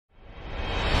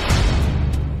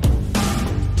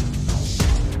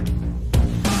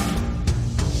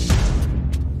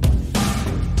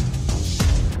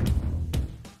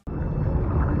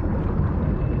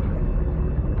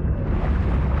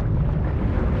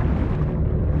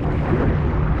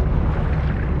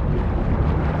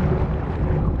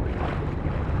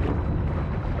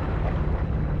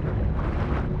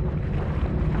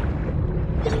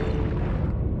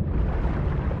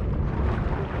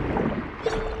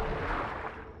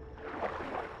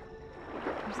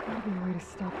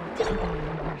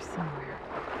somewhere.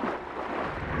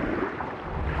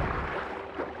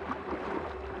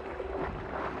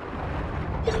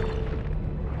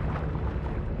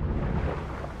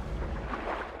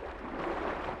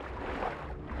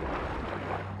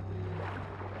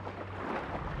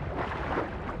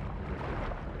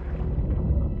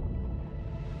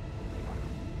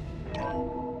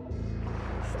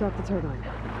 Stop the turbine.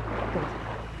 Good.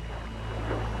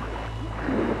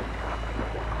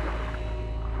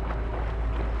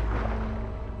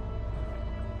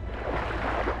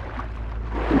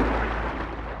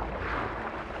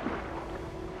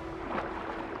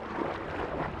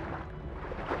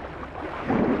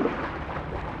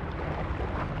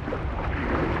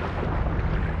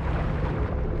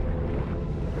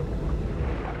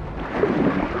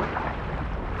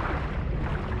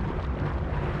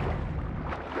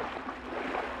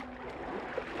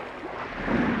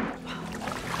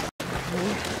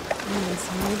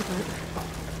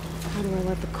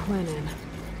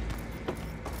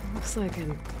 Looks like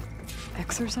an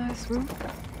exercise room.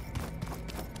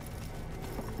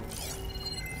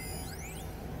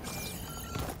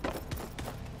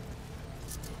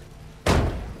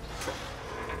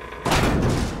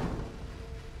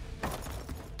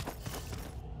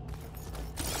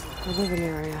 The living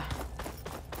area.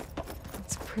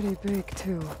 It's pretty big,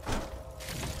 too.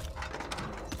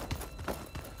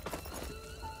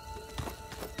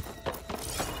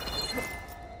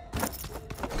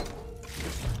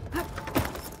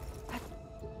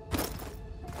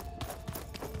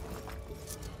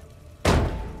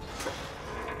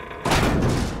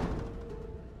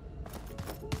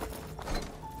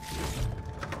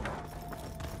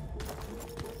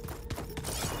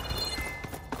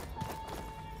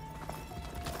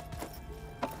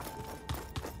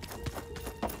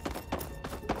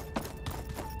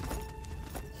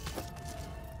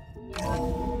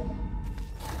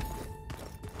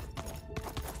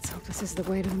 This is the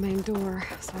way to the main door,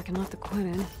 so I can let the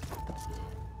Quinn in.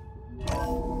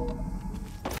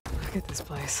 Look at this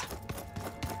place.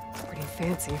 It's pretty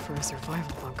fancy for a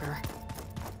survival bunker.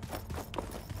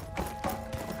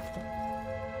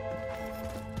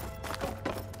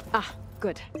 Ah,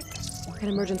 good. An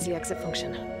emergency exit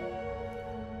function.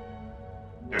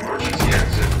 Emergency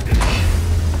exit finished.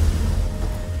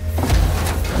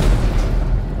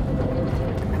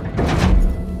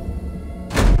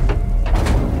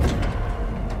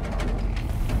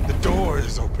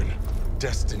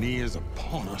 Destiny is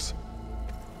upon us.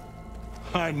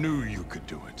 I knew you could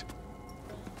do it.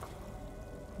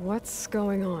 What's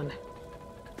going on?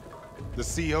 The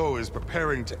CO is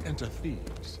preparing to enter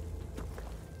Thebes.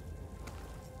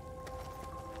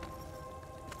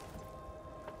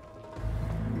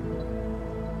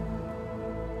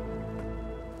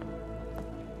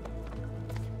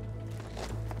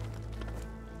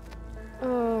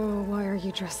 Oh, why are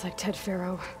you dressed like Ted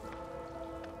Pharaoh?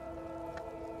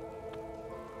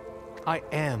 I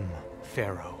am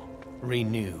Pharaoh,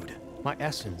 renewed. My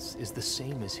essence is the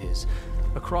same as his.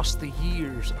 Across the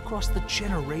years, across the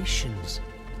generations,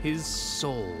 his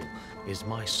soul is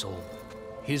my soul.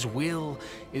 His will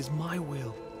is my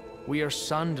will. We are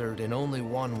sundered in only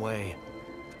one way.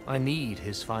 I need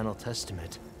his final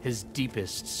testament, his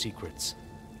deepest secrets.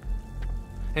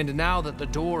 And now that the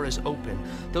door is open,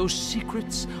 those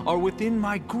secrets are within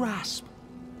my grasp.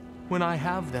 When I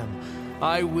have them,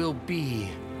 I will be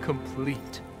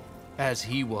complete, as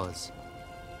he was.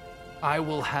 I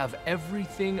will have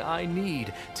everything I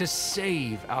need to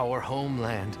save our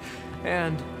homeland,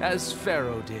 and, as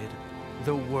Pharaoh did,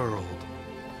 the world.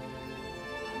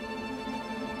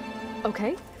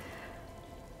 Okay.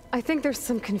 I think there's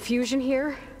some confusion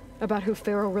here about who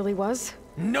Pharaoh really was.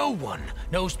 No one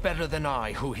knows better than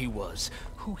I who he was,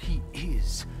 who he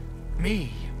is.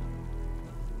 Me.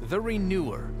 The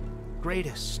Renewer,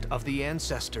 greatest of the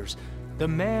ancestors, the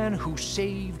man who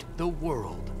saved the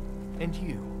world. And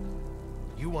you.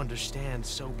 You understand,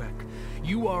 Sobek.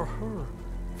 You are her,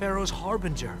 Pharaoh's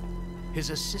harbinger, his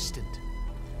assistant.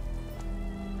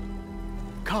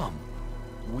 Come,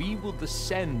 we will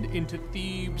descend into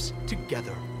Thebes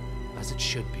together, as it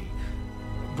should be.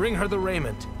 Bring her the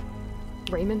raiment.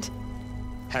 Raiment?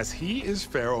 As he is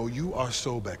Pharaoh, you are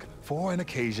Sobek. For an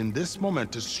occasion this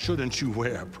momentous, shouldn't you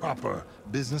wear proper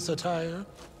business attire?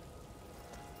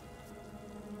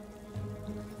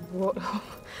 Whoa.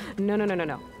 No.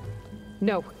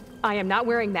 No, I am not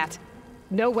wearing that.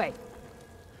 No way.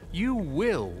 You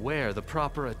will wear the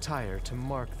proper attire to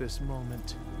mark this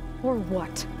moment. Or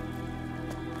what?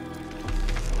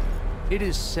 It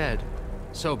is said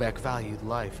Sobek valued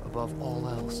life above all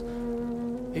else.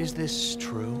 Is this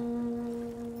true?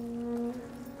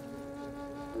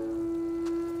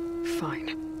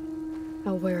 Fine.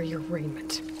 I'll wear your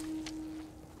raiment.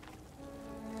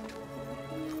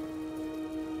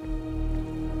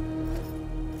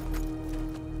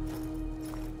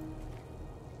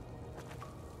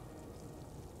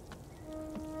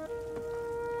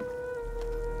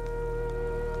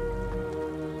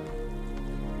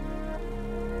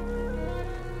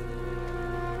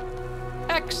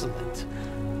 Excellent.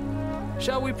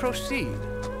 Shall we proceed?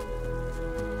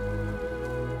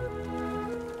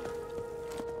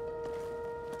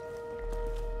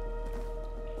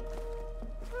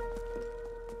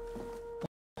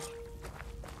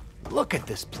 Look at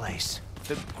this place.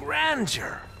 The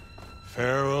grandeur.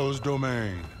 Pharaoh's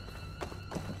domain.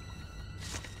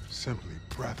 Simply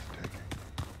breathtaking.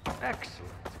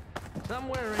 Excellent.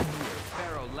 Somewhere in here,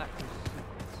 Pharaoh left his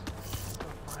secrets. Go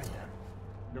find them.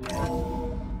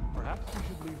 Perhaps we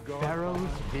should leave guard.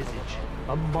 Pharaoh's visage,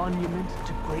 a monument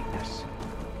to greatness.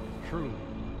 Truly,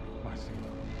 my son.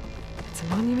 It's a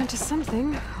monument to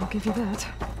something, I'll give you that.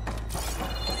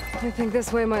 I think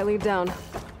this way might lead down.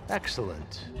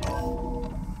 Excellent.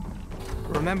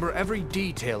 Remember every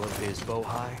detail of his,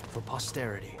 Bohai, for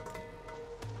posterity.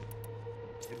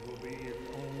 It will be its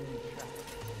own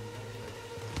chapter.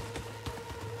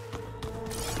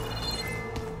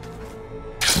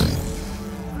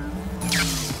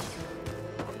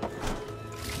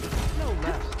 No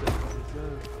less than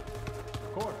deserved.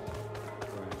 Of course.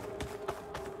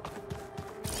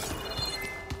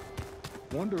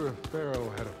 Wonder if Pharaoh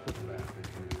had a footbath in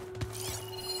here.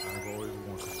 I've always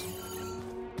wanted to.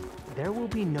 There will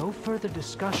be no further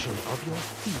discussion of your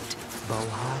feet,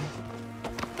 Bohai.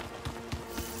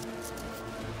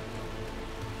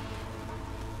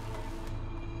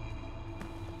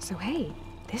 So hey,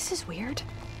 this is weird.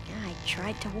 Yeah, I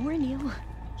tried to warn you.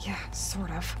 Yeah,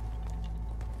 sort of.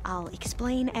 I'll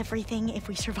explain everything if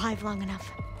we survive long enough.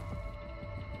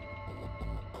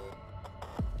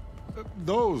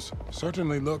 Those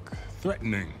certainly look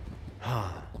threatening.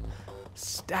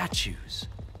 Statues.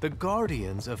 The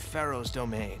guardians of Pharaoh's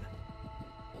domain.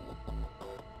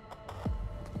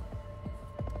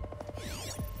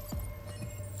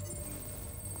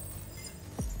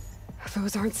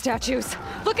 Those aren't statues.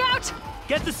 Look out!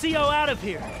 Get the CO out of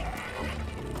here!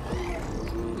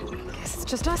 Guess it's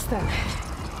just us then.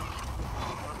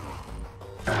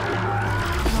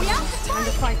 We have to Time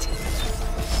to fight.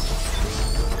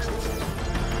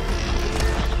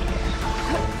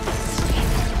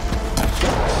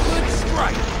 Good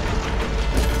strike!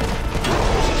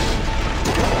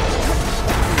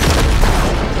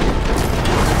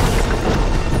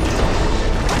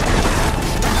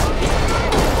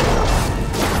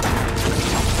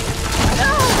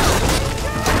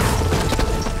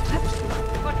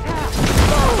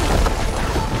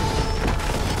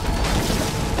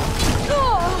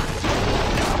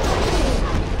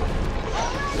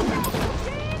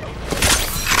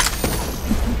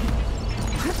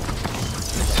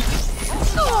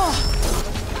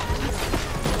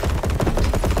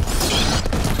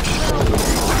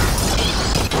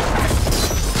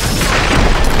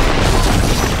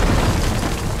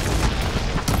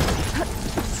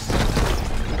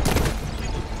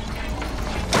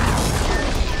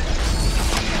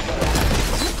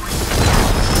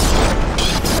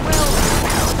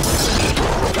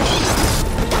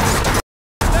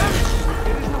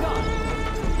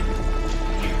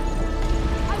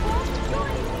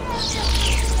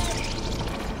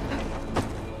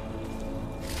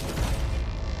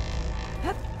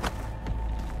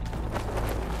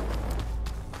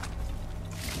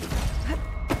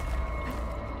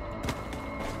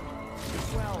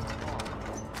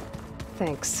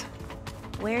 Thanks.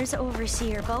 Where's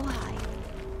Overseer Bohai?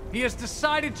 He has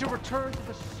decided to return to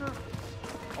the surface.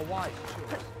 A wise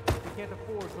choice. We can't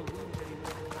afford to lose any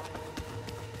more time.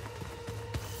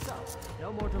 So,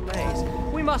 no more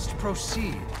delays. We must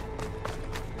proceed.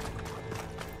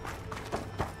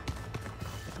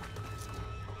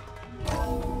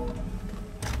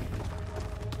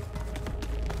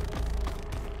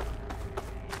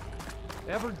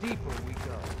 Ever deeper we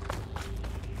go.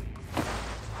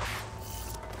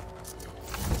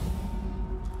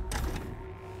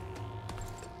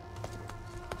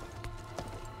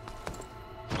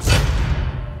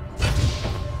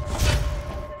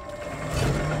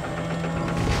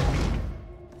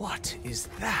 What is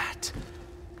that?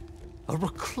 A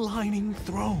reclining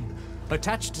throne,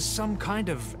 attached to some kind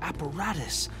of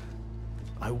apparatus.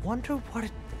 I wonder what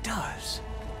it does.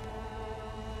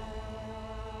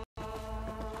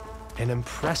 An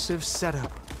impressive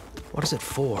setup. What is it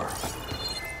for?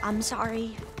 I'm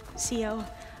sorry, CO.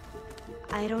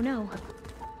 I don't know.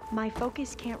 My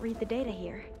focus can't read the data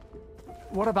here.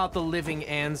 What about the living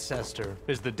ancestor?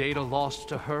 Is the data lost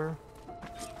to her?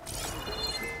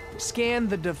 Scan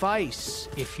the device,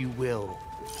 if you will.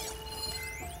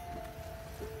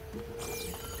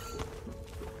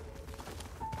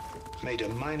 Made a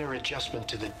minor adjustment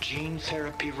to the gene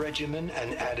therapy regimen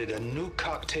and added a new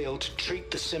cocktail to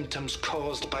treat the symptoms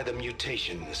caused by the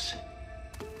mutations.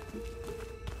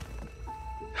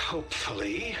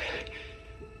 Hopefully,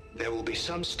 there will be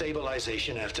some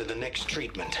stabilization after the next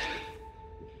treatment.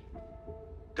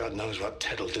 God knows what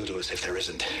Ted'll do to us if there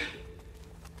isn't.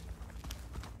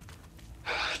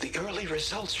 The early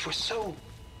results were so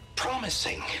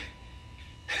promising.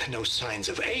 No signs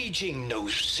of aging, no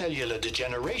cellular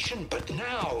degeneration, but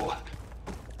now...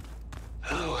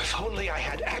 Oh, if only I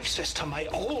had access to my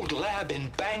old lab in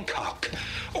Bangkok,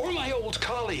 or my old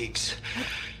colleagues,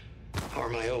 or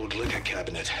my old liquor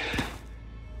cabinet.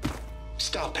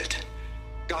 Stop it.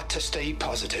 Got to stay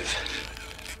positive.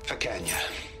 For Kenya.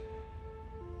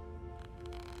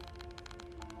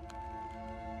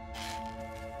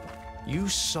 You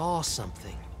saw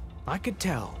something. I could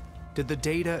tell. Did the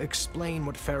data explain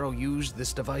what Pharaoh used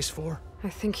this device for? I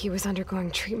think he was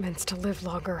undergoing treatments to live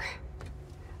longer.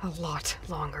 A lot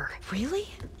longer. Really?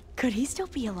 Could he still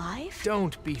be alive?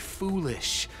 Don't be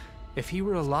foolish. If he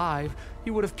were alive,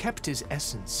 he would have kept his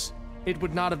essence. It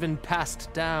would not have been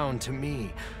passed down to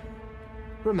me.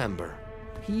 Remember,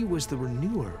 he was the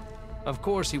renewer. Of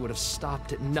course, he would have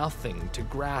stopped at nothing to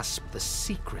grasp the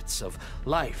secrets of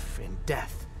life and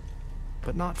death.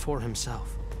 But not for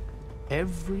himself.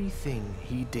 Everything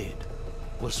he did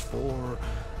was for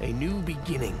a new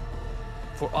beginning.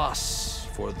 For us,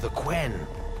 for the Quen.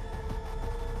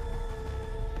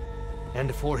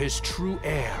 And for his true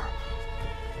heir,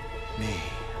 me.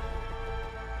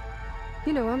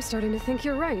 You know, I'm starting to think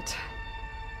you're right.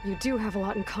 You do have a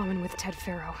lot in common with Ted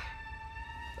Pharaoh.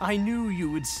 I knew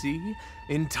you would see,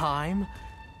 in time.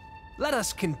 Let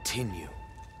us continue.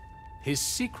 His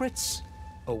secrets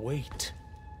await.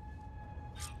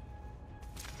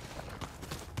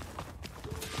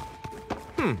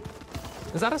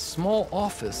 Is that a small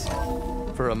office?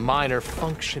 For a minor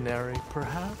functionary,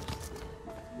 perhaps?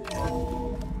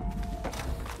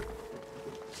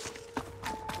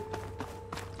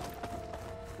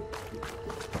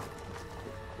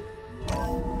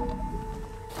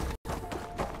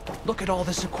 Look at all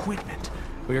this equipment.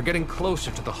 We are getting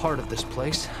closer to the heart of this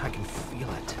place. I can feel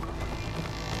it.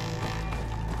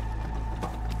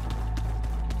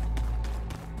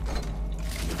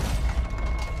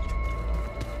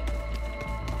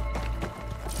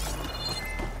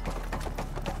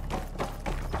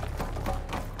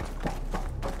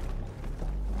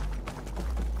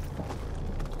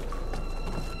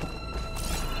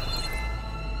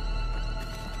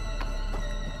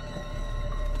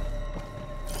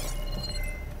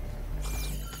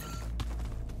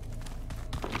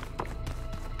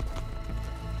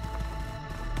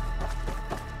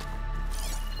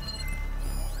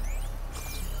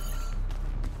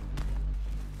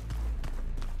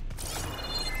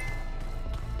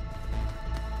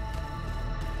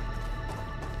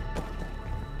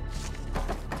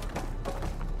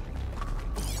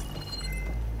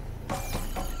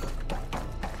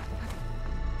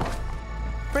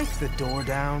 Break the door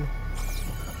down.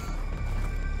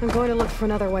 I'm going to look for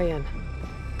another way in.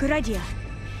 Good idea.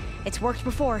 It's worked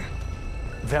before.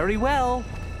 Very well.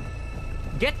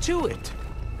 Get to it.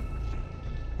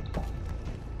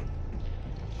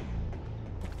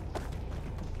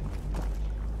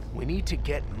 We need to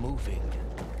get moving.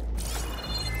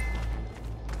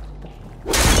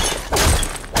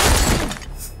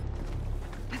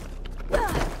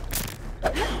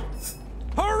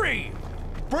 Hurry!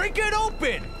 Break it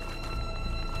open!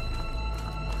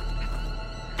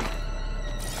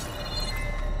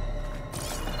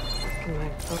 Can my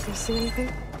focus see anything?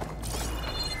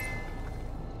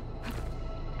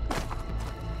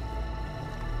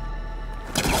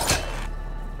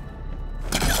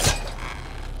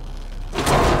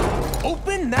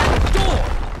 Open that door!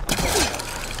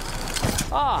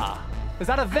 Ah, is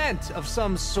that a vent of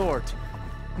some sort?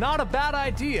 Not a bad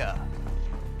idea.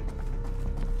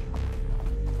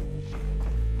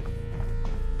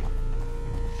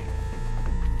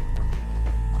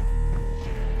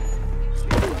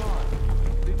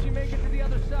 Did you make it to the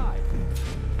other side?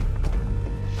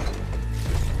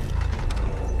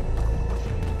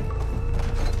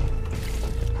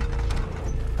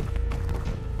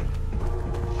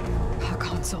 A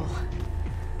console.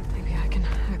 Maybe I can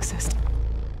access.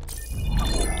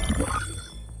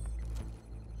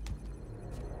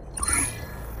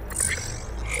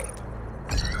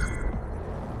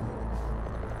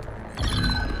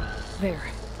 There.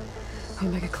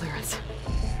 Omega clearance.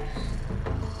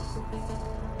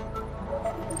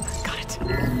 Got it.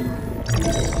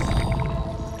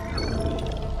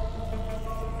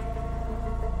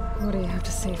 What do you have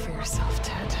to say for yourself,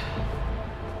 Ted?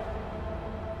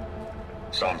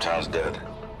 Somtown's dead.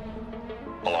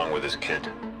 Along with his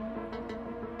kid.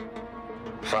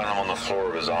 Found him on the floor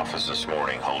of his office this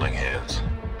morning, holding hands.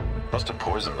 Must have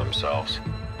poisoned themselves.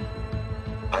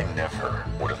 I never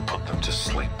would have put them to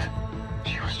sleep.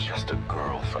 She was just a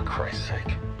girl, for Christ's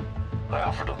sake. I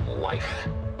offered them life.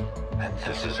 And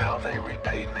this is how they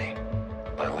repaid me.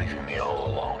 By leaving me all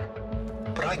alone.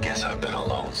 But I guess I've been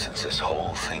alone since this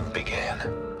whole thing began.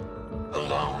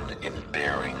 Alone in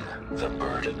bearing the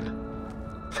burden.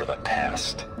 For the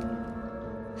past.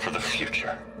 For the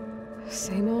future.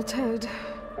 Same old Ted.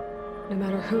 No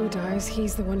matter who dies,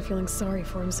 he's the one feeling sorry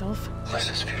for himself.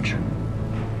 Liz's future.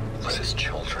 Liz's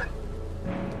children.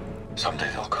 Someday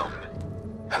they'll come.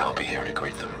 And I'll be here to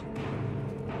greet them.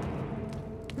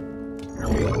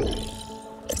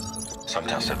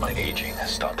 Sometimes said my aging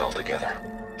has stopped altogether.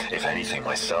 If anything,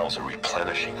 my cells are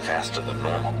replenishing faster than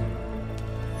normal.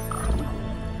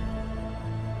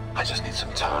 I just need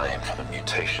some time for the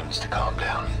mutations to calm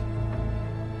down.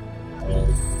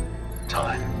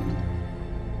 Time.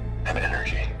 And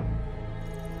energy.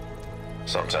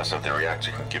 Sometimes said the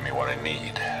reactor can give me what I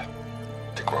need.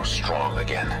 To grow strong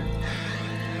again.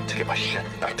 To get my shit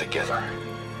back together.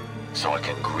 So I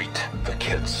can greet the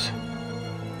kids.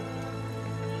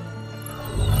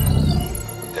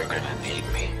 They're gonna need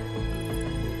me.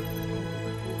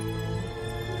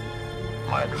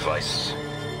 My advice.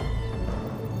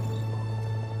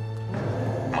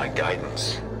 My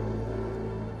guidance.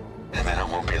 And then I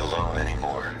won't be alone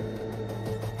anymore.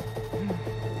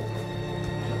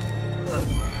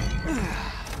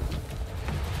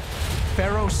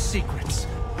 Pharaoh's secrets.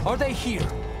 Are they here?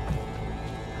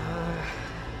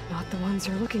 Not the ones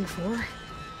you're looking for.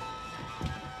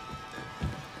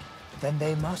 Then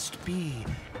they must be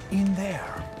in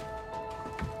there.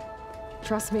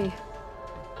 Trust me.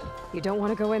 You don't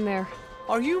want to go in there.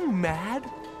 Are you mad?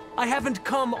 I haven't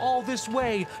come all this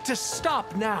way to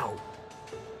stop now.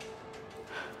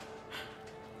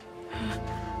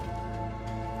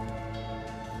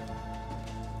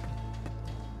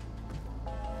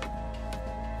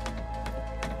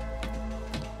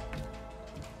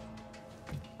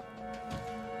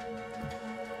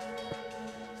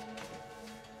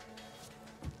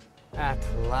 At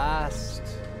last,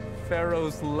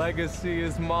 Pharaoh's legacy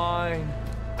is mine.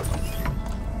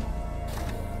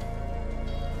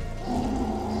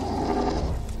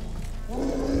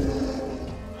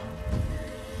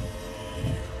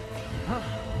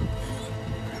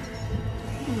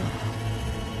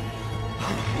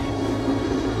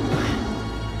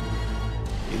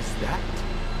 Is that?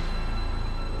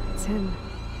 It's him.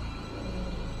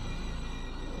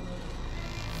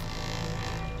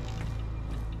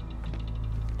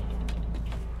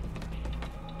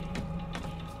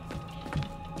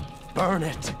 Burn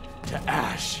it to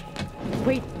ash.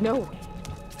 Wait, no.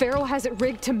 Pharaoh has it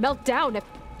rigged to melt down if...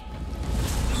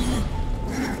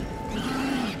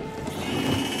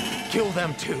 Kill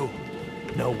them too.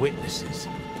 No witnesses.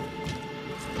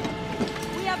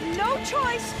 We have no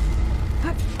choice.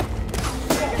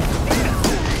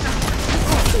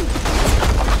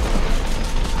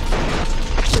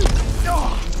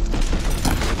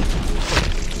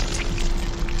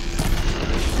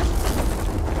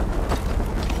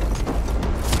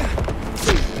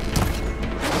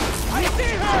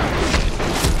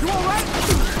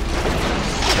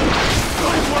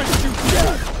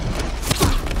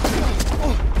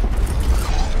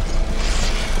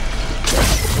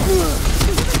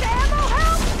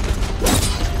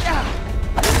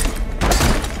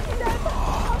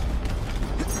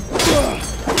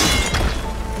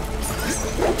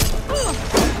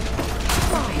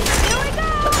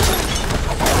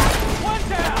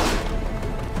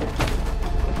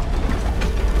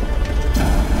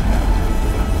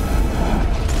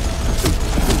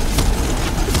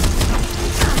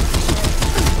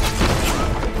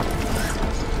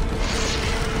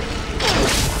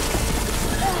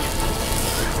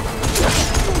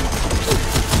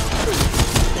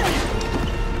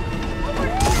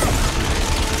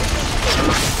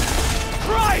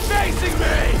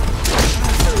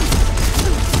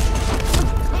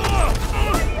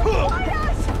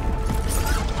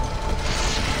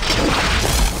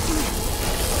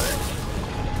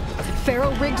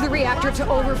 Pharaoh rigged the reactor to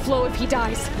overflow if he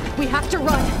dies. We have to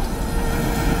run.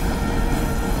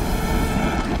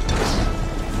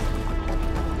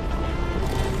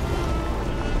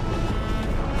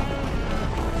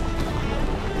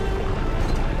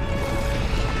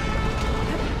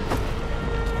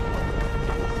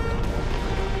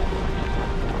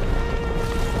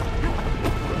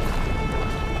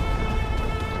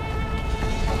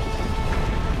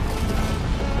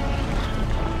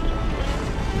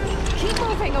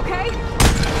 talking, okay?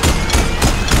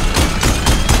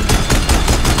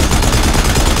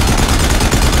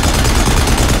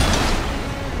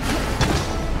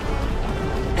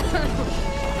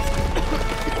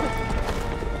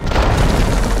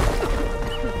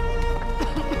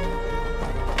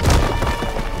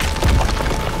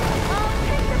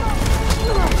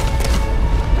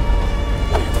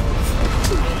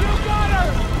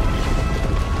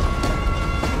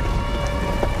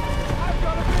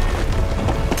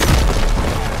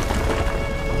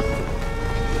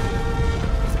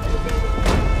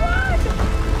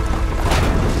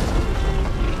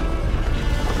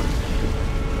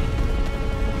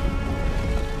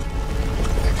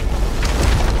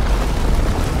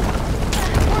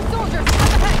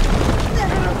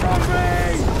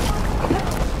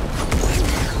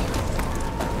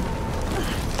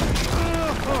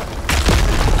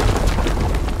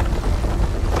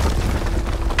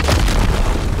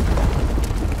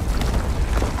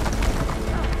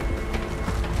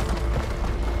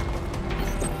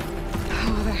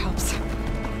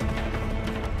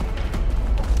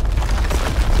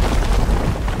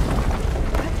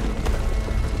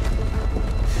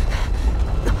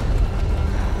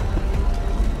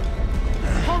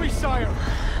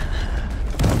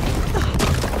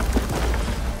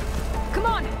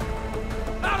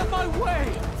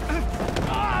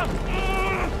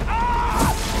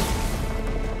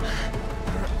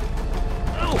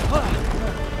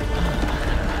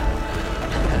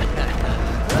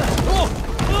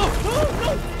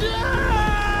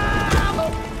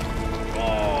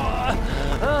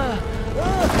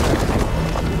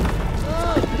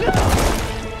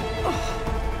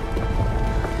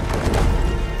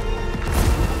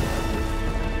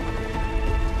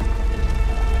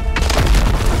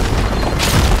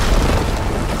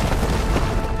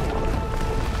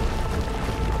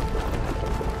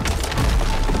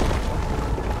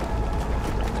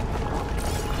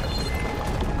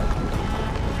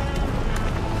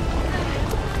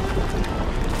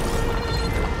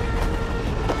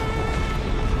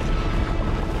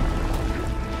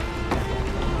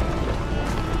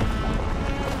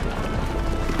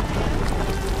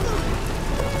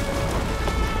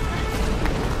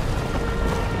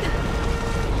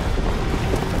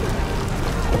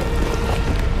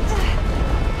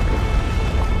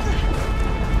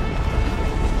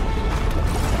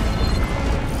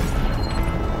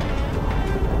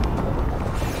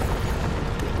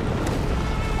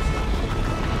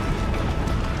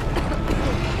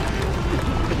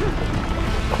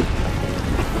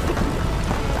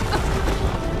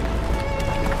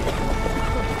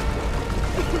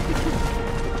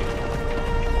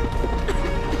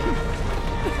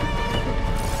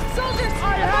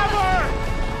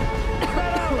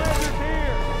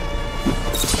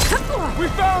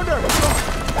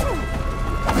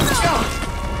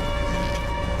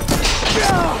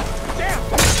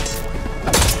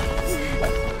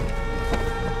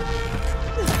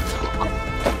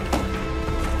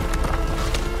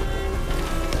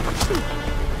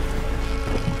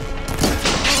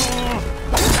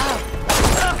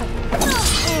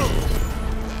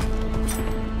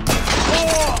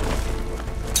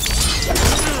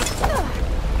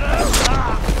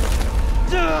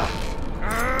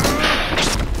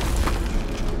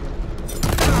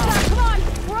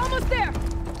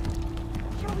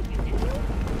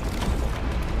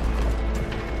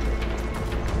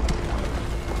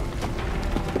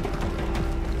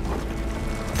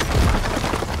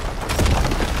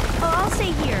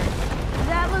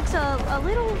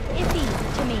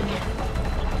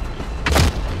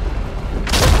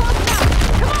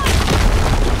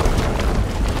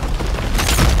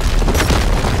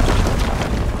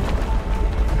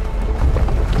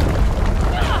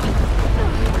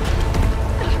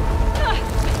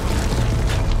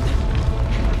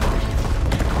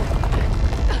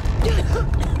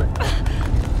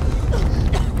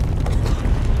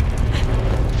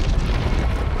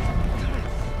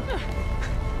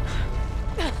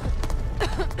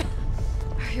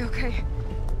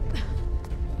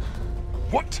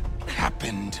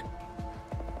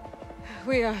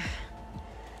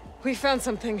 We found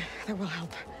something that will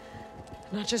help.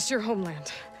 Not just your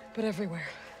homeland, but everywhere.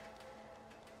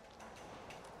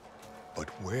 But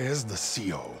where's the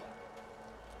CO?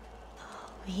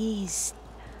 He's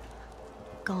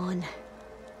gone.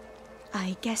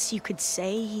 I guess you could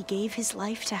say he gave his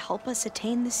life to help us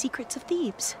attain the secrets of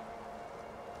Thebes.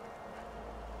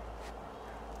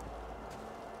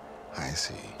 I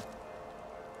see.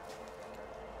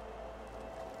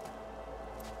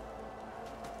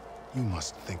 You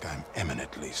must think I'm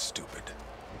eminently stupid.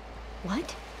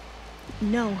 What?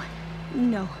 No.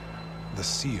 No. The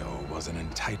CO was an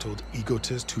entitled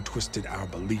egotist who twisted our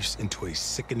beliefs into a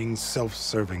sickening,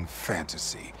 self-serving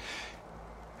fantasy.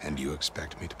 And you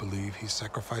expect me to believe he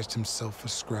sacrificed himself for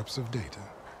scraps of data?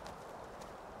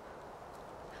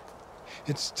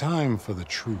 It's time for the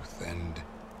truth, and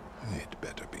it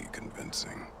better be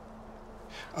convincing.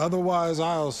 Otherwise,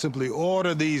 I'll simply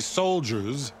order these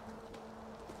soldiers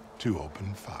to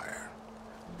open fire.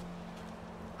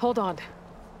 Hold on.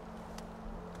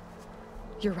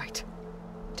 You're right.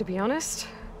 To be honest,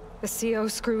 the CO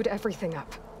screwed everything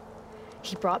up.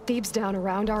 He brought Thebes down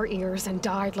around our ears and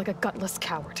died like a gutless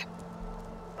coward.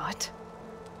 But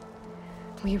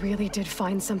we really did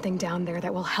find something down there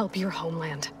that will help your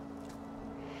homeland.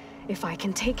 If I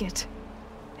can take it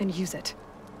and use it.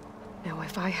 Now,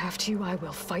 if I have to, I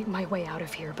will fight my way out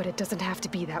of here, but it doesn't have to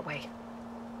be that way.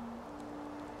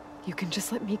 You can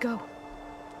just let me go.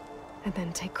 And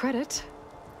then take credit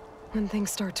when things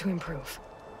start to improve.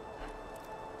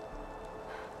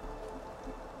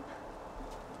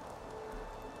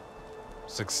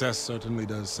 Success certainly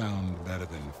does sound better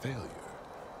than failure.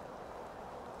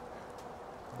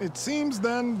 It seems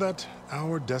then that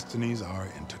our destinies are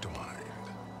intertwined.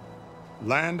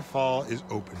 Landfall is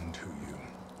open to you.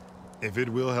 If it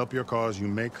will help your cause, you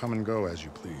may come and go as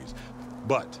you please.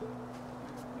 But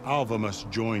Alva must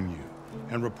join you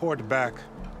and report back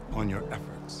on your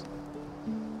efforts.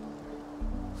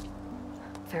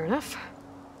 Fair enough.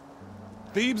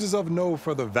 Thebes is of no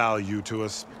further value to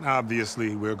us.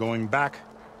 Obviously, we're going back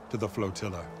to the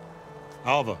flotilla.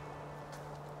 Alva,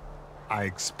 I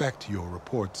expect your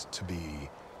reports to be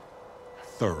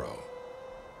thorough.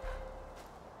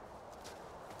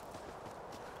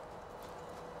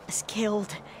 Was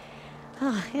killed.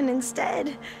 And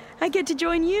instead, I get to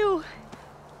join you.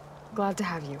 Glad to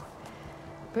have you.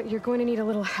 But you're going to need a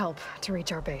little help to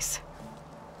reach our base.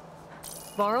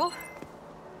 Varl,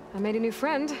 I made a new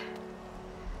friend.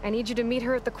 I need you to meet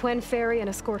her at the Quen Ferry and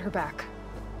escort her back.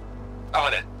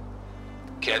 On it.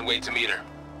 Can't wait to meet her.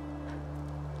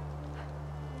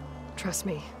 Trust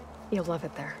me, you'll love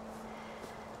it there.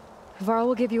 Varl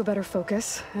will give you a better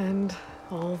focus, and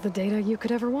all the data you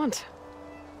could ever want.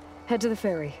 Head to the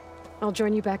ferry. I'll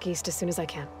join you back east as soon as I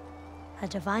can. A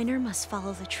diviner must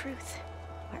follow the truth,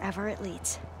 wherever it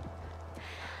leads.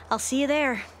 I'll see you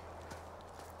there.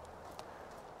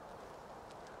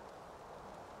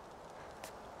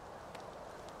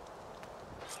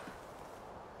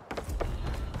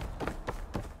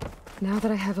 Now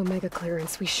that I have Omega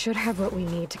clearance, we should have what we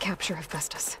need to capture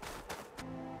Hephaestus.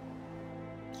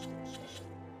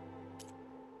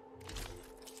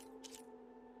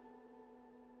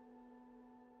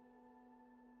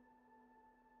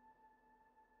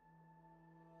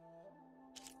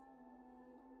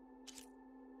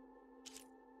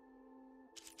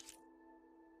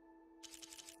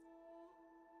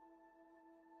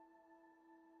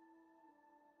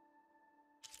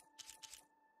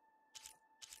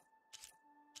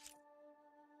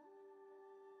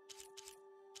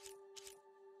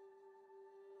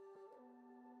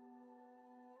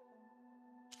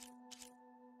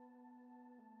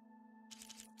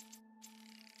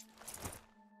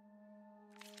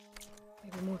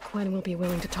 Maybe more Quen will be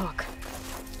willing to talk.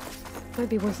 Might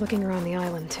be worth looking around the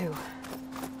island, too.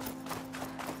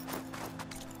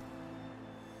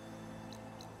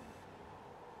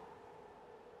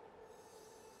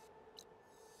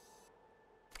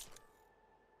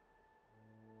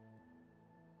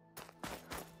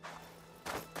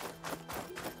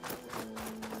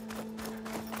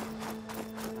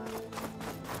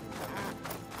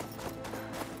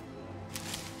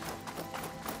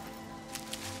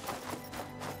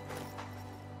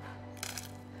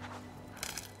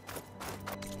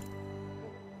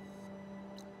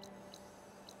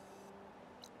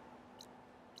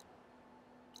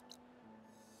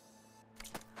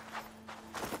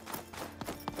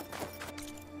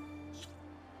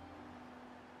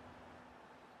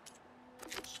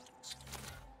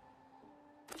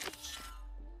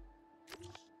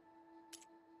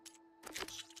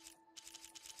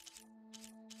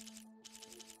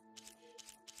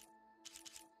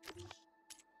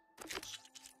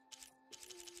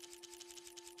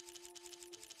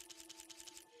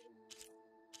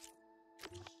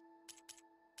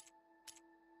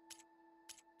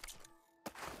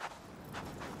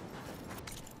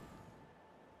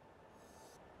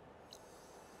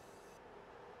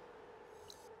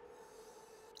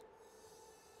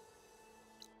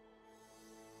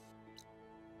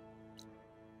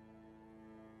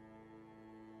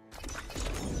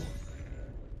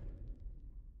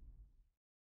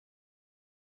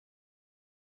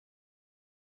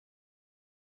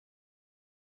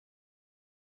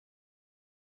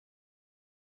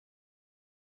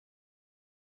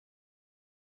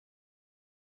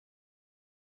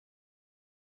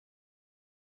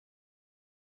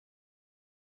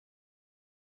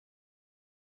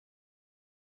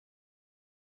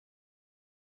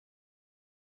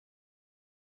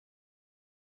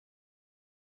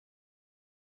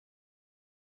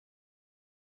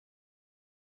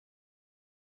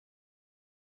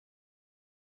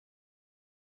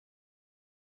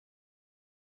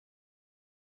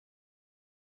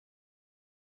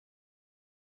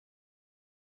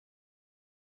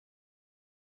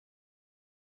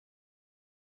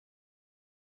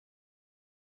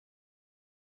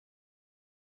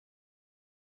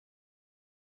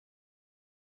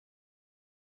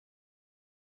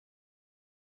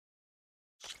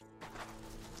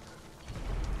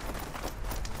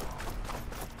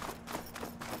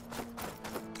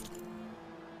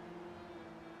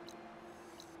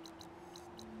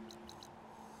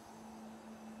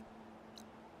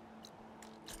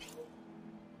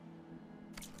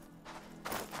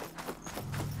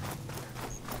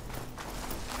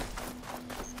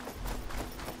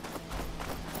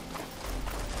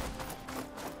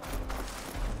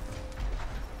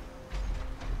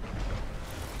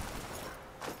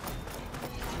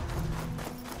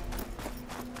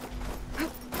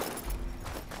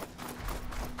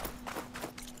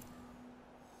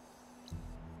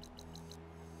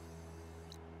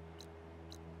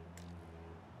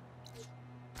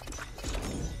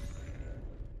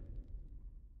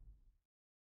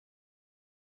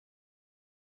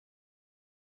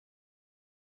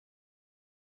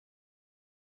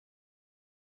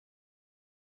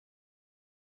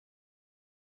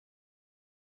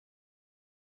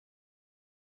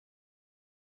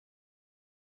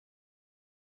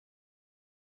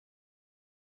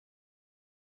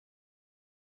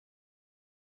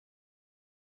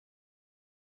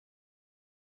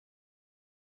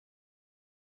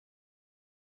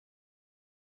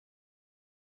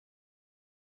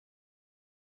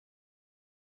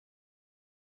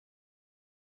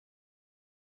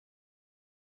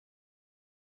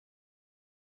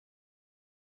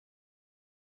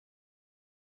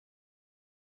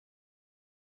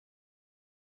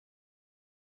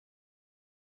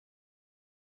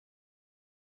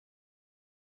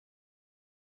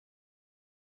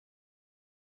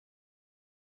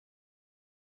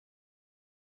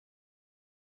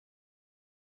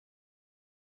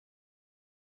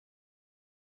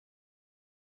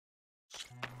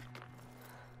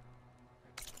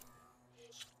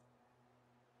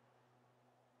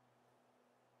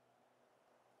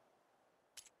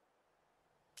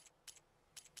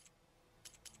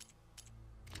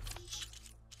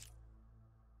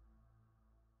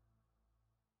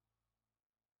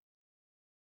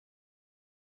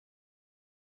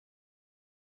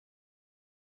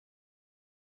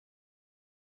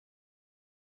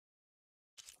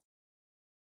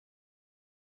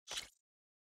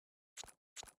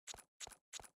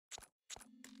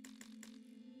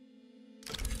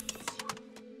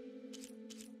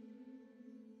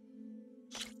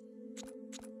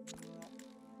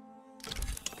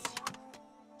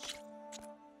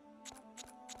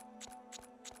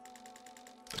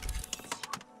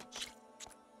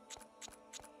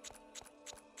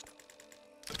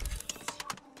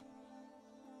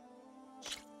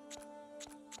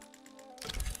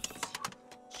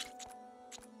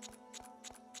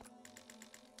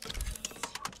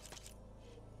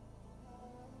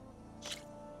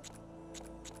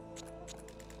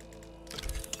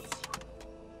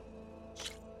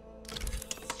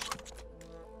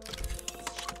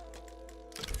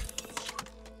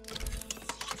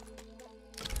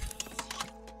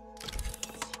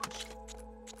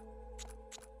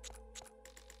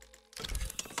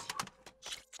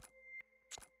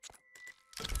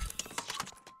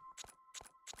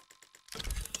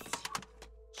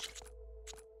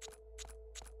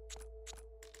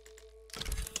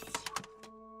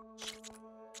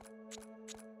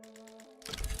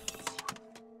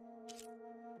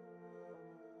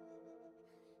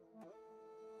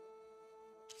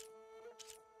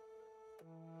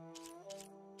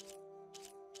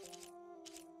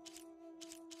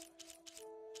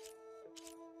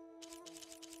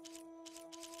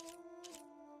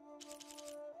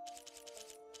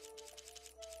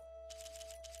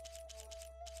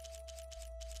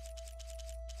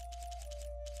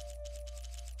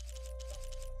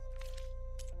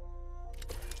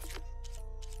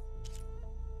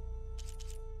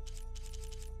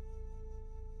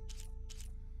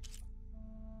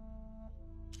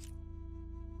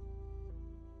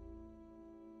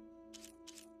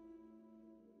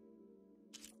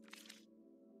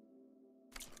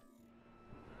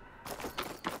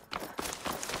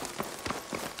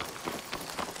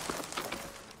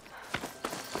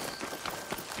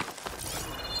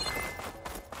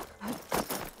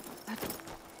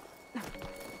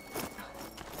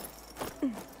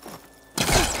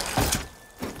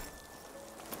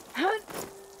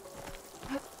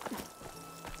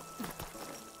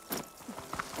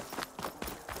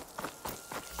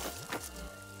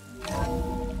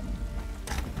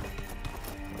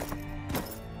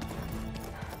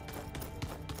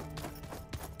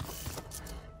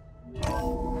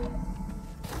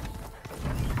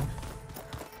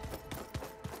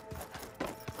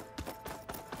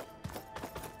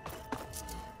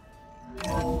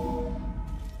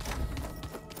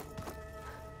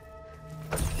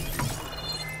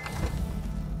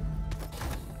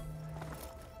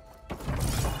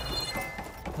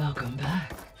 Welcome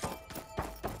back.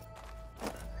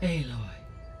 Aloy,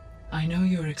 I know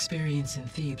your experience in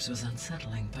Thebes was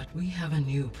unsettling, but we have a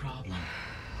new problem.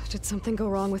 Did something go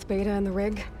wrong with Beta and the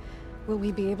rig? Will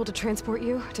we be able to transport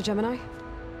you to Gemini?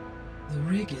 The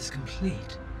rig is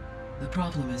complete. The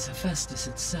problem is Hephaestus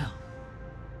itself.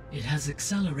 It has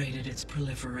accelerated its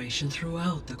proliferation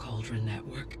throughout the Cauldron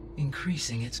network,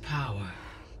 increasing its power.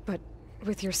 But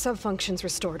with your sub-functions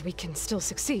restored, we can still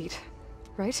succeed,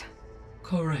 right?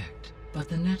 Correct. But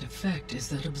the net effect is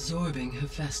that absorbing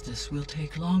Hephaestus will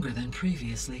take longer than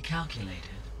previously calculated.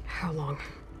 How long?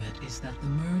 It is that the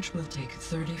merge will take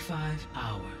 35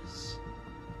 hours.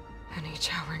 And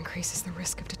each hour increases the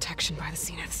risk of detection by the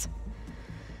Zeniths.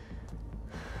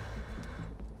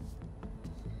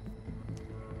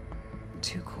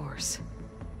 Two cores.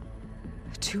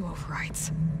 2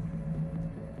 overrides.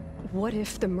 What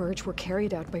if the merge were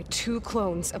carried out by 2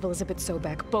 clones of Elizabeth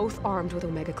Sobek, both armed with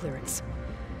Omega clearance?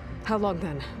 How long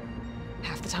then?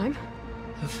 Half the time?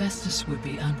 Hephaestus would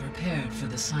be unprepared for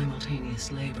the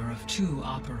simultaneous labor of 2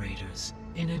 operators,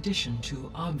 in addition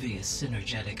to obvious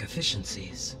synergetic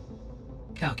efficiencies.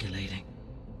 Calculating.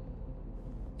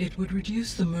 It would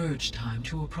reduce the merge time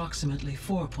to approximately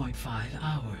 4.5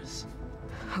 hours.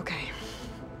 Okay.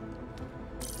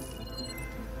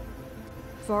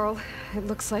 Varl, it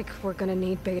looks like we're gonna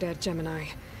need Beta at Gemini.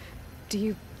 Do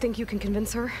you think you can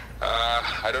convince her?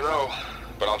 I don't know,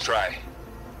 but I'll try.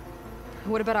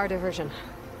 What about our diversion?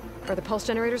 Are the pulse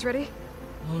generators ready?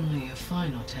 Only a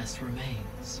final test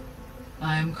remains.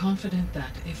 I am confident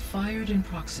that if fired in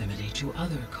proximity to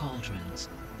other cauldrons,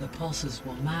 the pulses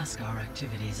will mask our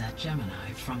activities at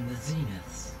Gemini from the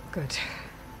Zeniths. Good.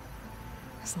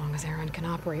 As long as Aaron can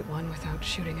operate one without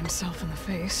shooting himself in the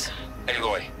face.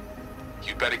 Aloy,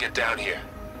 you better get down here.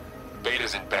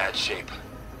 Beta's in bad shape.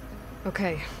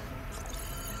 Okay.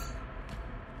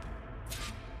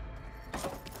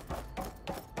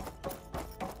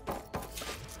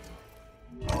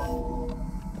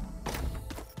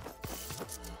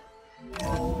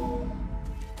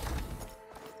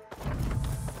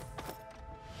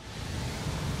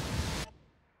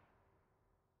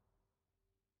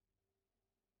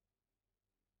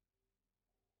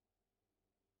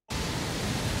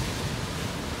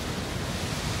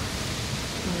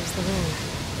 Where's the ring?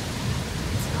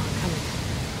 It's not coming.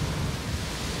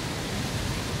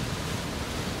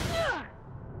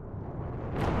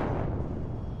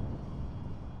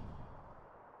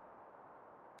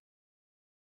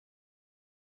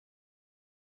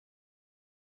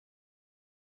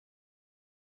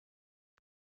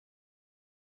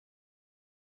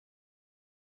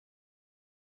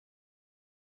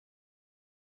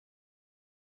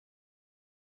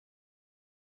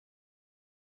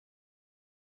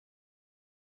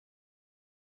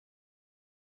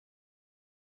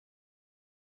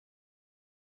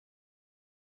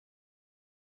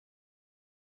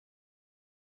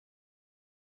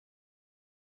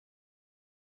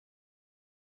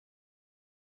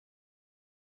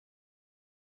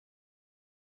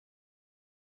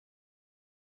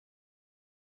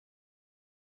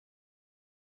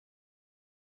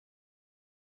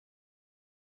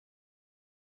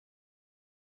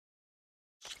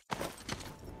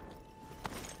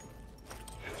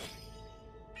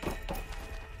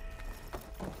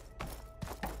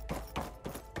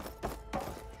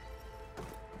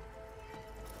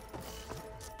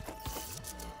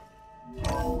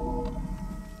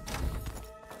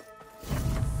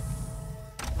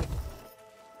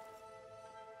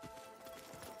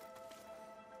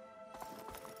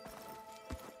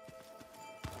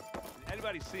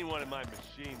 Anybody seen one of my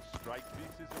machine strike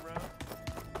pieces around?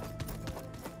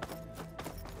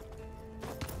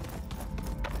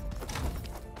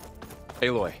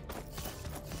 Aloy.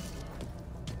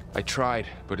 I tried,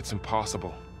 but it's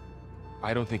impossible.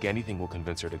 I don't think anything will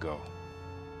convince her to go.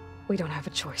 We don't have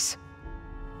a choice.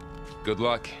 Good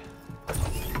luck.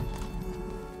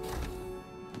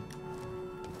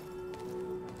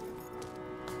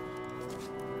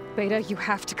 Beta, you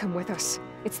have to come with us.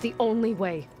 It's the only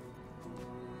way.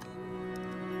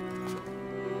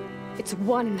 It's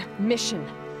one mission.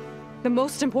 The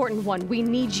most important one. We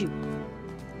need you.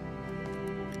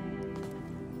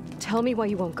 Tell me why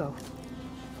you won't go.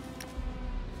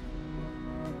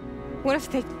 What if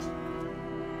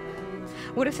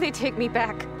they take me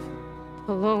back?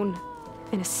 Alone,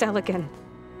 in a cell again.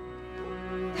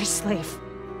 Their slave.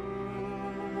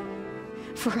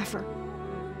 Forever.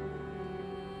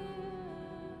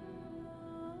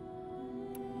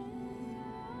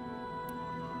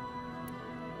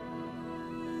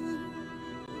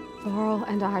 Laurel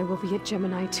and I will be at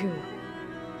Gemini too.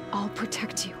 I'll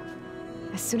protect you.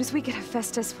 As soon as we get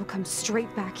Hephaestus, we'll come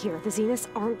straight back here. The Zeniths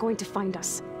aren't going to find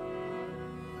us.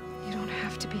 You don't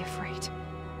have to be afraid.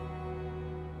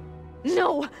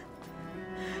 No!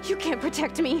 You can't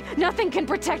protect me. Nothing can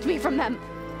protect me from them.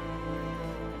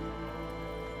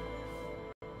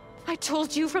 I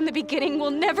told you from the beginning,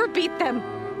 we'll never beat them.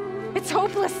 It's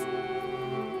hopeless.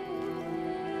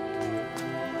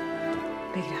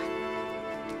 Beta.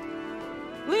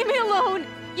 Leave me alone!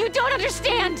 You don't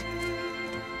understand!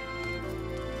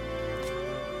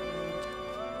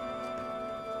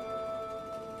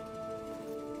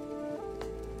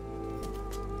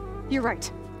 You're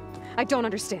right. I don't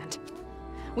understand.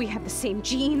 We have the same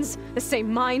genes, the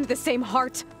same mind, the same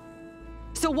heart.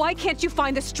 So why can't you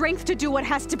find the strength to do what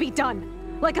has to be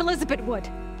done? Like Elizabeth would.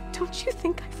 Don't you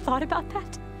think I've thought about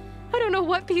that? I don't know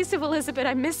what piece of Elizabeth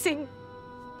I'm missing.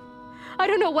 I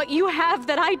don't know what you have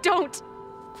that I don't.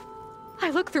 I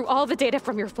look through all the data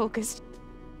from your focus.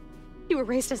 You were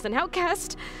raised as an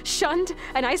outcast, shunned,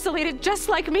 and isolated just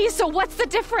like me, so what's the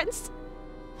difference?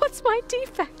 What's my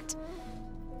defect?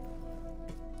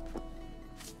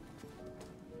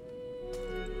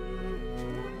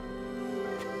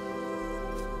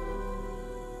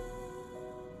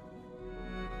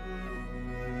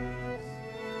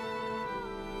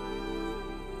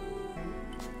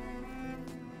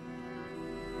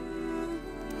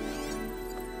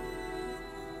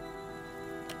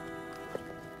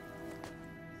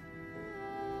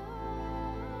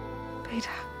 Beta,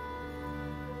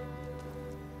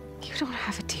 you don't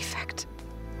have a defect.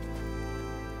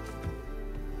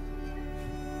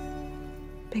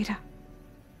 Beta,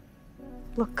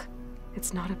 look,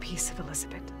 it's not a piece of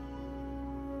Elizabeth.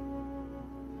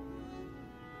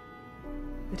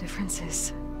 The difference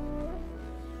is,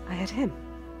 I had him.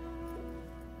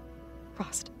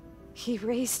 Frost. He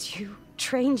raised you,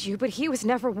 trained you, but he was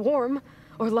never warm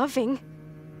or loving.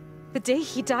 The day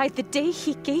he died, the day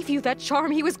he gave you that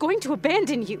charm, he was going to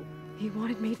abandon you. He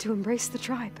wanted me to embrace the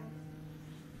tribe.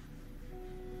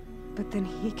 But then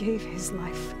he gave his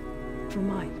life for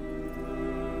mine.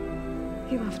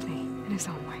 He loved me in his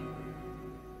own way.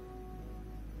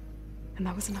 And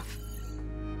that was enough.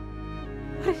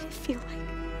 What did it feel like?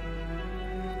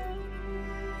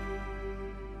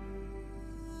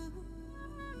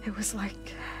 It was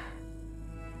like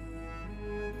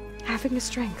having the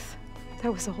strength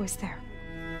that was always there.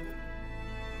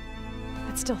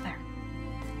 It's still there.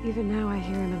 Even now I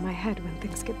hear him in my head when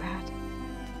things get bad.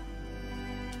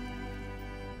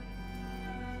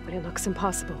 When it looks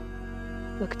impossible,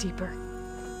 look deeper.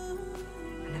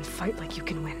 And then fight like you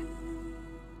can win.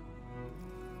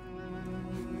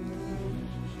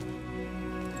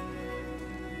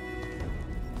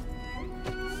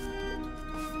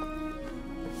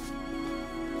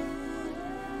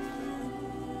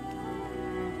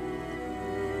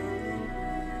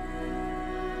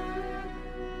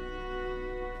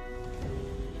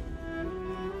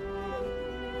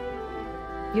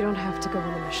 You don't have to go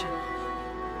on the mission.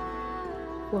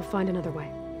 We'll find another way.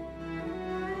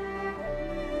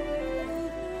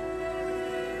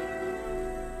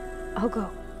 I'll go.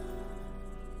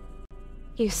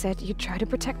 You said you'd try to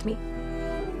protect me.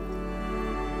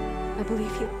 I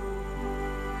believe you.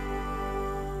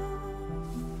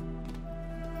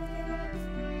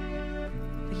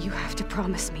 But you have to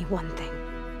promise me one thing.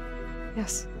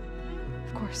 Yes,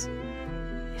 of course.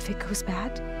 If it goes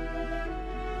bad,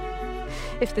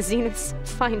 if the Zeniths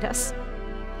find us,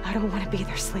 I don't want to be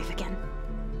their slave again.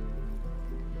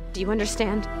 Do you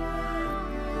understand?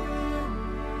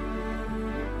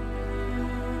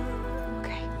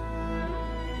 Okay.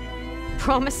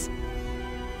 Promise?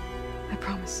 I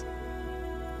promise.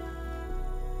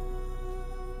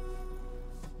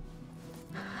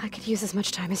 I could use as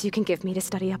much time as you can give me to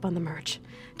study up on the merge,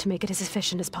 to make it as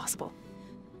efficient as possible.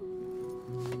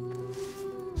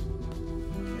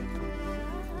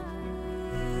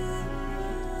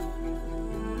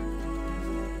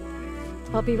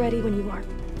 I'll be ready when you are.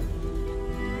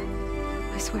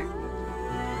 I swear.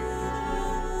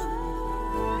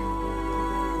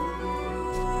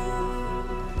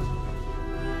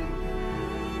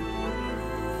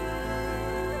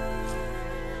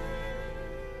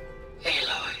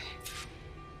 Aloy,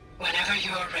 whenever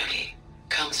you are ready,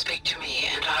 come speak to me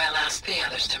and I'll ask the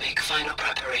others to make final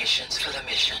preparations for the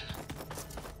mission.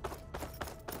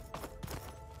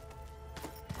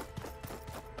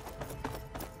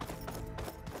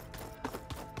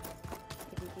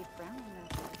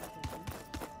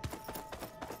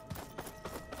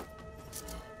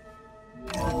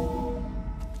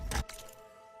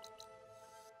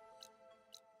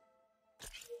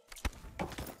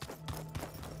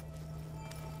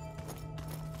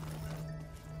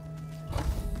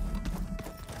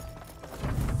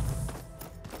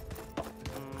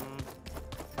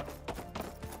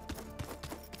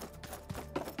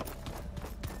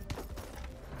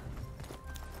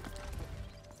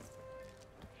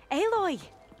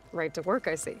 Right to work,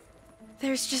 I see.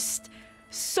 There's just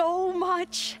so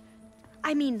much.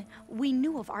 I mean, we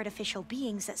knew of artificial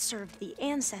beings that served the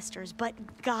ancestors, but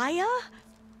Gaia?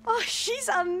 Oh, she's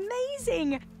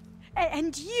amazing!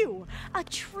 And you, a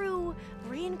true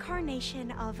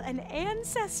reincarnation of an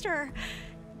ancestor.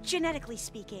 Genetically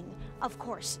speaking, of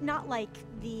course, not like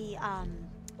the,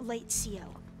 late CO.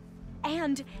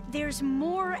 And there's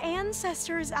more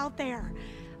ancestors out there,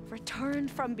 returned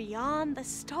from beyond the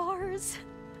stars.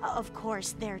 Of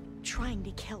course, they're trying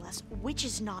to kill us, which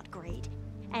is not great.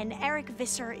 And Eric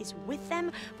Visser is with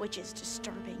them, which is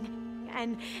disturbing.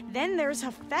 And then there's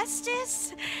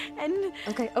Hephaestus, and...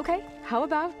 Okay. How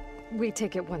about we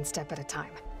take it one step at a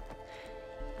time?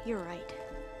 You're right.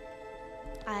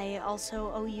 I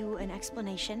also owe you an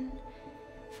explanation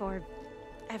for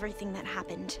everything that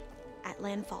happened at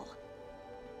Landfall.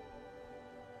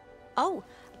 Oh,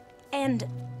 and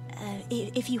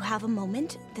if you have a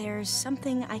moment, there's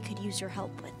something I could use your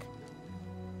help with.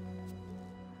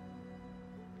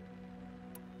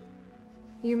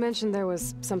 You mentioned there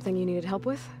was something you needed help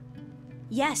with?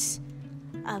 Yes.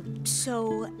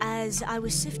 So, as I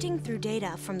was sifting through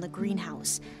data from the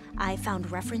greenhouse, I found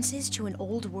references to an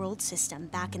old world system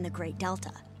back in the Great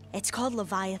Delta. It's called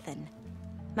Leviathan.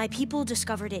 My people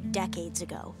discovered it decades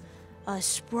ago. A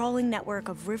sprawling network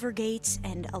of river gates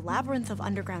and a labyrinth of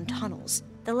underground tunnels.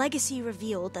 The legacy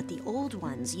revealed that the old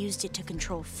ones used it to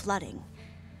control flooding.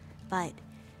 But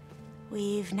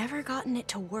we've never gotten it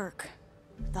to work.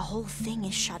 The whole thing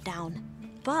is shut down.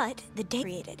 But the data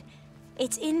created.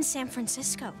 It's in San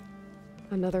Francisco.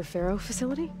 Another Pharaoh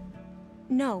facility?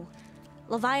 No.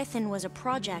 Leviathan was a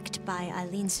project by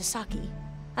Eileen Sasaki,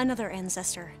 another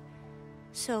ancestor.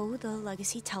 So the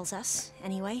legacy tells us,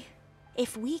 anyway.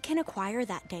 If we can acquire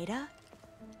that data,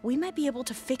 we might be able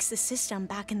to fix the system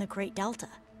back in the Great Delta.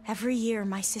 Every year,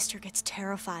 my sister gets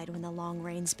terrified when the long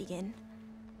rains begin.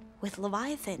 With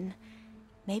Leviathan,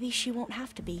 maybe she won't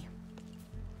have to be.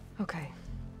 Okay.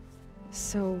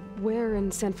 So, where in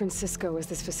San Francisco is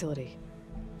this facility?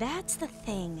 That's the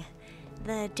thing.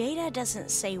 The data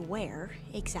doesn't say where,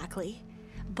 exactly.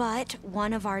 But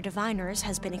one of our diviners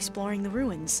has been exploring the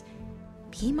ruins.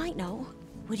 He might know.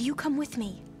 Would you come with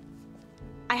me?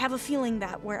 I have a feeling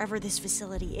that wherever this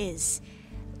facility is,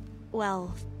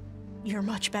 well, you're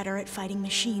much better at fighting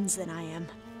machines than I am.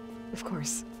 Of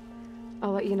course.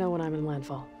 I'll let you know when I'm in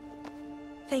landfall.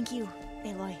 Thank you,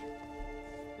 Aloy.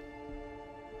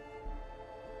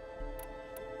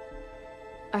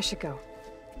 I should go.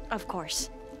 Of course.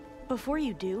 Before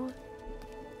you do,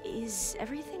 is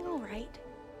everything all right?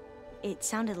 It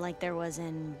sounded like there was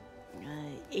an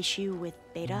issue with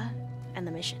Beta and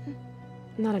the mission.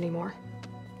 Not anymore.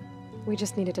 We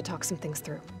just needed to talk some things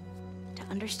through. To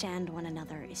understand one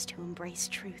another is to embrace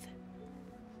truth.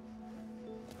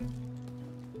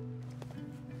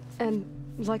 And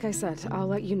like I said, I'll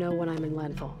let you know when I'm in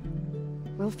landfall.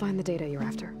 We'll find the data you're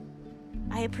after.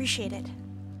 I appreciate it.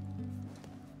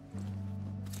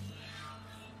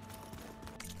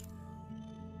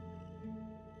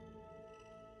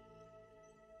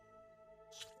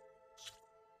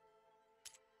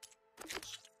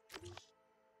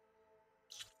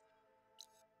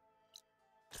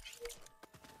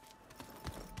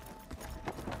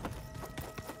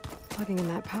 Plugging in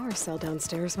that power cell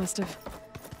downstairs must have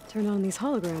turned on these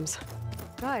holograms.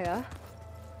 Gaia,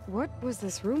 what was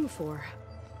this room for?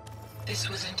 This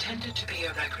was intended to be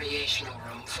a recreational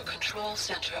room for control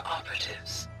center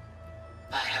operatives.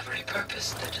 I have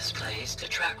repurposed the displays to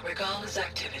track Regala's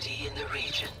activity in the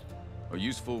region. A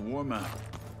useful warm-up.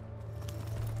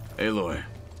 Aloy,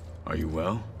 are you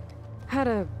well? Had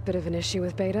a bit of an issue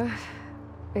with Beta.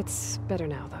 It's better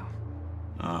now, though.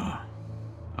 Ah,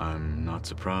 I'm not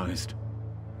surprised.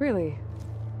 Really?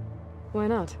 Why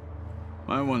not?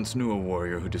 I once knew a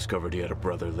warrior who discovered he had a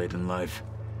brother late in life.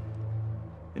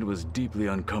 It was deeply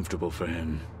uncomfortable for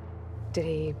him. Did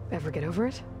he ever get over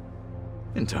it?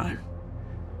 In time.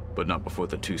 But not before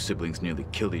the two siblings nearly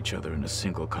killed each other in a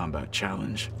single combat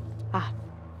challenge. Ah.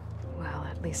 Well,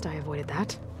 at least I avoided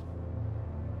that.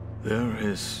 There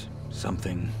is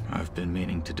something I've been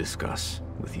meaning to discuss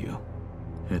with you.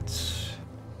 It's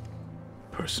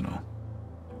personal.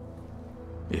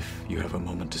 If you have a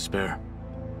moment to spare.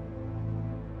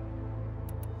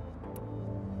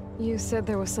 You said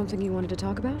there was something you wanted to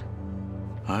talk about?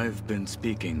 I've been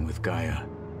speaking with Gaia.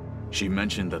 She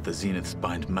mentioned that the Zeniths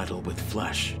bind metal with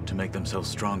flesh to make themselves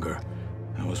stronger.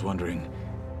 I was wondering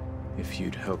if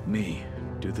you'd help me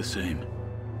do the same.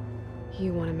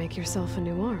 You want to make yourself a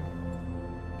new arm?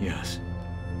 Yes.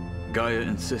 Gaia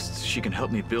insists she can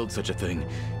help me build such a thing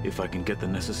if I can get the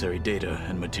necessary data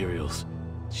and materials.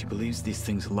 She believes these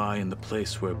things lie in the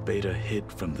place where Beta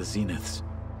hid from the Zeniths.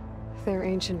 Their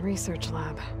ancient research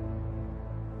lab.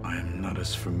 I am not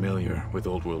as familiar with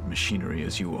old-world machinery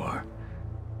as you are.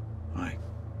 I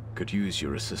could use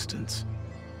your assistance.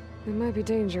 It might be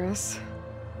dangerous.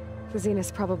 The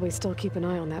Zeniths probably still keep an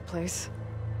eye on that place.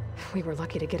 We were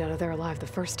lucky to get out of there alive the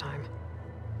first time.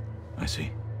 I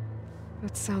see.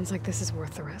 It sounds like this is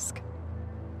worth the risk.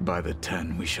 By the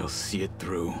 10, we shall see it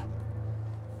through.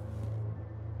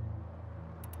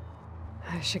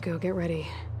 I should go get ready.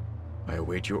 I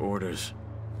await your orders.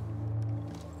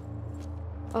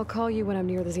 I'll call you when I'm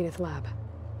near the Zenith lab.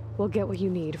 We'll get what you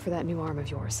need for that new arm of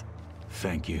yours.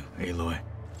 Thank you, Aloy.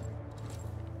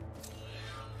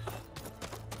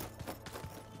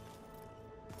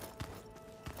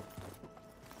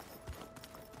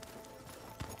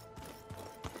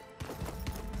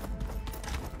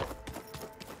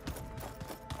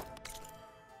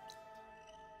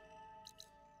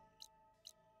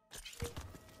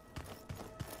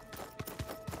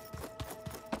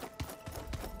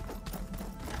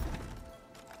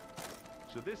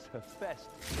 So this Hephaestus,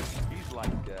 he's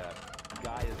like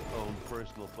Gaia's own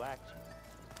personal blacksmith.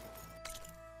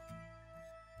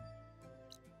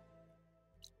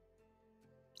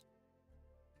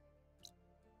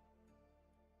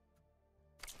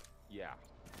 Yeah,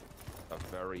 a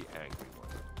very angry one.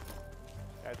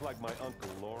 That's like my Uncle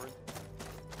Lauren.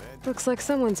 Looks like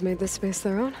someone's made this space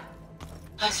their own.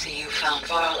 I see you found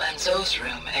Varl and Zoe's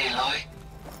room, Aloy.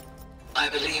 I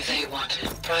believe they wanted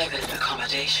private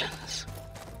accommodations.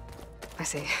 I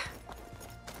see.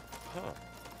 Huh.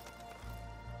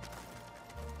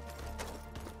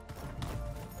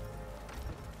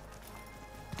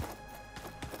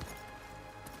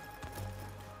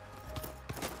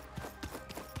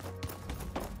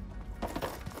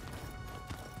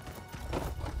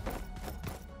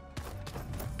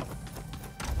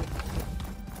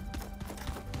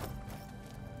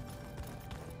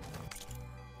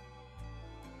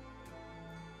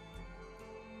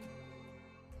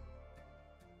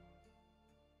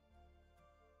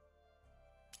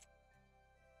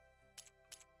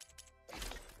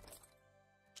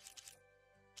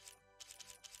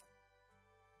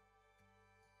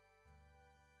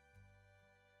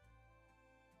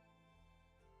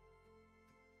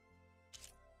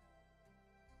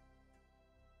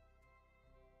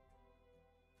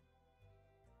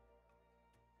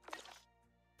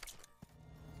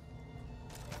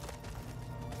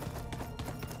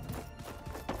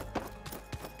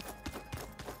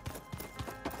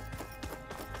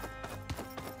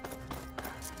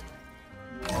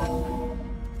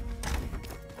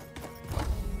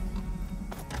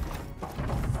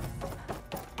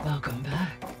 Welcome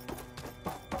back.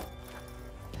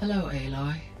 Hello,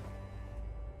 Aloy.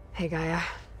 Hey, Gaia.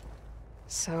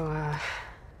 So,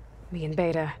 me and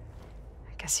Beta,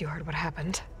 I guess you heard what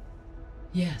happened.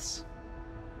 Yes.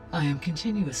 I am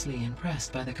continuously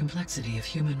impressed by the complexity of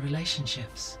human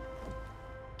relationships.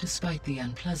 Despite the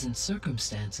unpleasant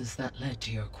circumstances that led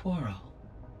to your quarrel,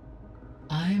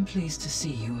 I am pleased to see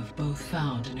you have both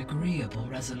found an agreeable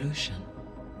resolution.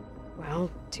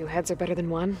 Well, two heads are better than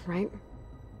one, right?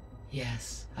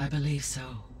 Yes, I believe so.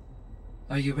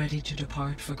 Are you ready to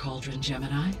depart for Cauldron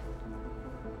Gemini?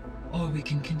 Or we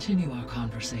can continue our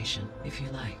conversation, if you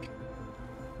like.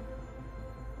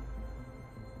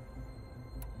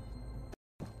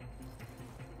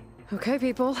 Okay,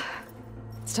 people.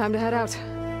 It's time to head out.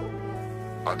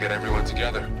 I'll get everyone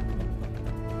together.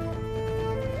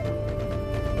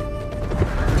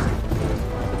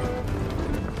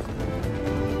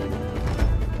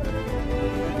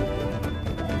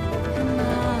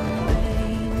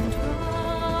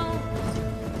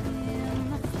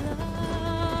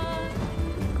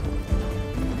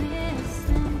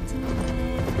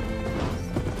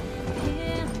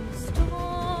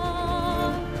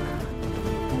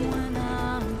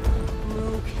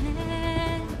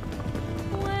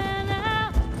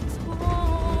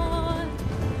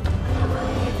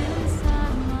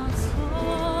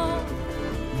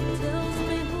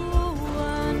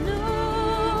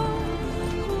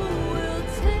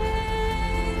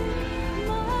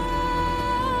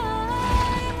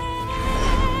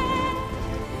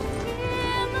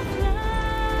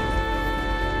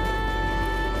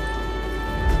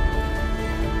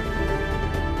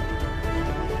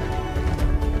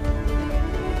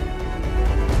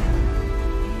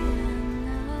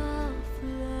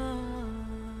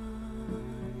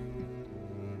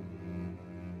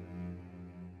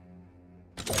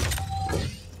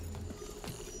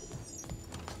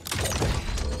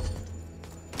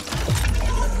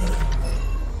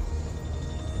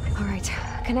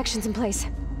 Connections in place.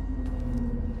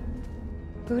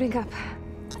 Booting up.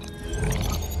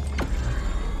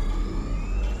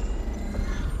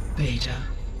 Beta,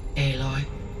 Aloy.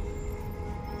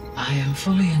 I am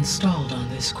fully installed on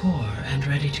this core and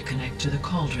ready to connect to the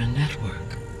Cauldron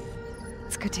network.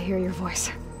 It's good to hear your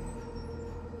voice.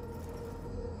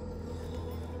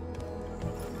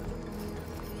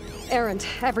 Errand,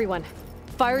 everyone.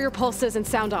 Fire your pulses and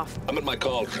sound off. I'm at my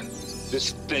cauldron.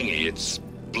 This thingy, it's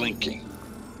blinking.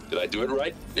 Did I do it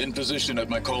right? In position at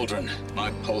my cauldron. My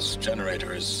pulse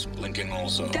generator is blinking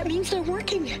also. That means they're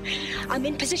working. I'm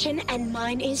in position and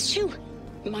mine is too.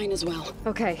 Mine as well.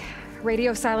 Okay.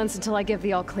 Radio silence until I give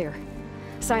the all clear.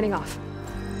 Signing off.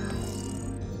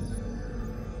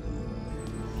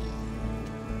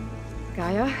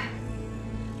 Gaia,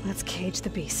 let's cage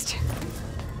the beast.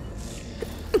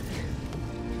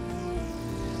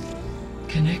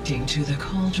 Connecting to the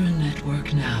Cauldron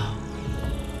network now.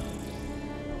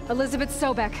 Elizabeth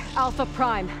Sobek, Alpha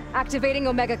Prime, activating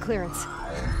Omega clearance.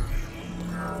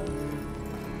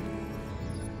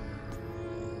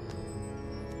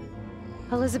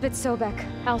 Elizabeth Sobek,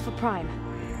 Alpha Prime,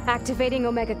 activating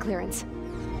Omega clearance.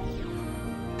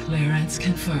 Clearance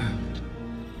confirmed.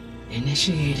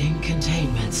 Initiating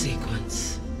containment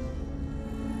sequence.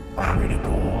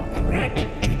 Critical threat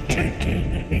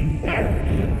detected.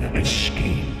 Imperative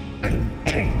escape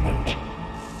containment.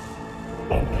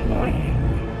 Applying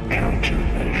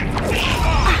countermeasures.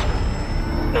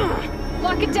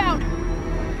 Lock it down!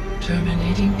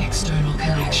 Terminating external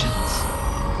connections.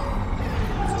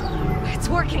 It's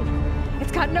working.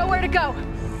 It's got nowhere to go.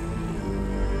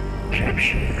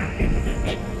 Capture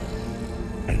imminent.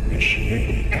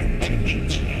 Initiating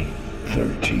contingency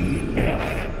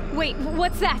 13F. Wait,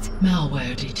 what's that?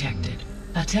 Malware detected.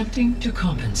 Attempting to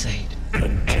compensate.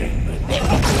 Containment.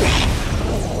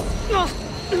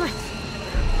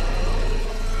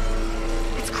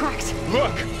 It's cracked.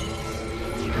 Look!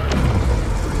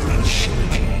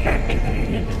 Facility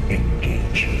activated.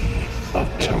 Engaging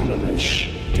autonomous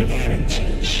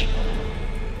defenses.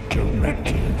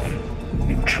 Directive.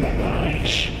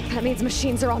 Neutralize. That means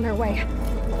machines are on their way.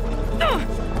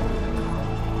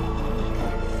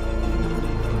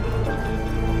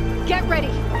 Get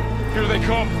ready! Here they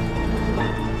come!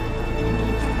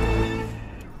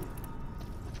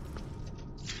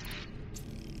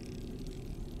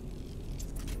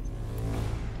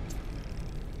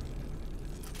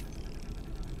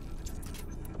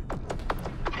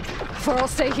 I'll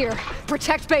stay here.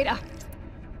 Protect Beta.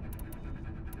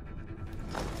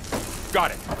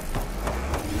 Got it.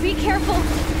 Be careful!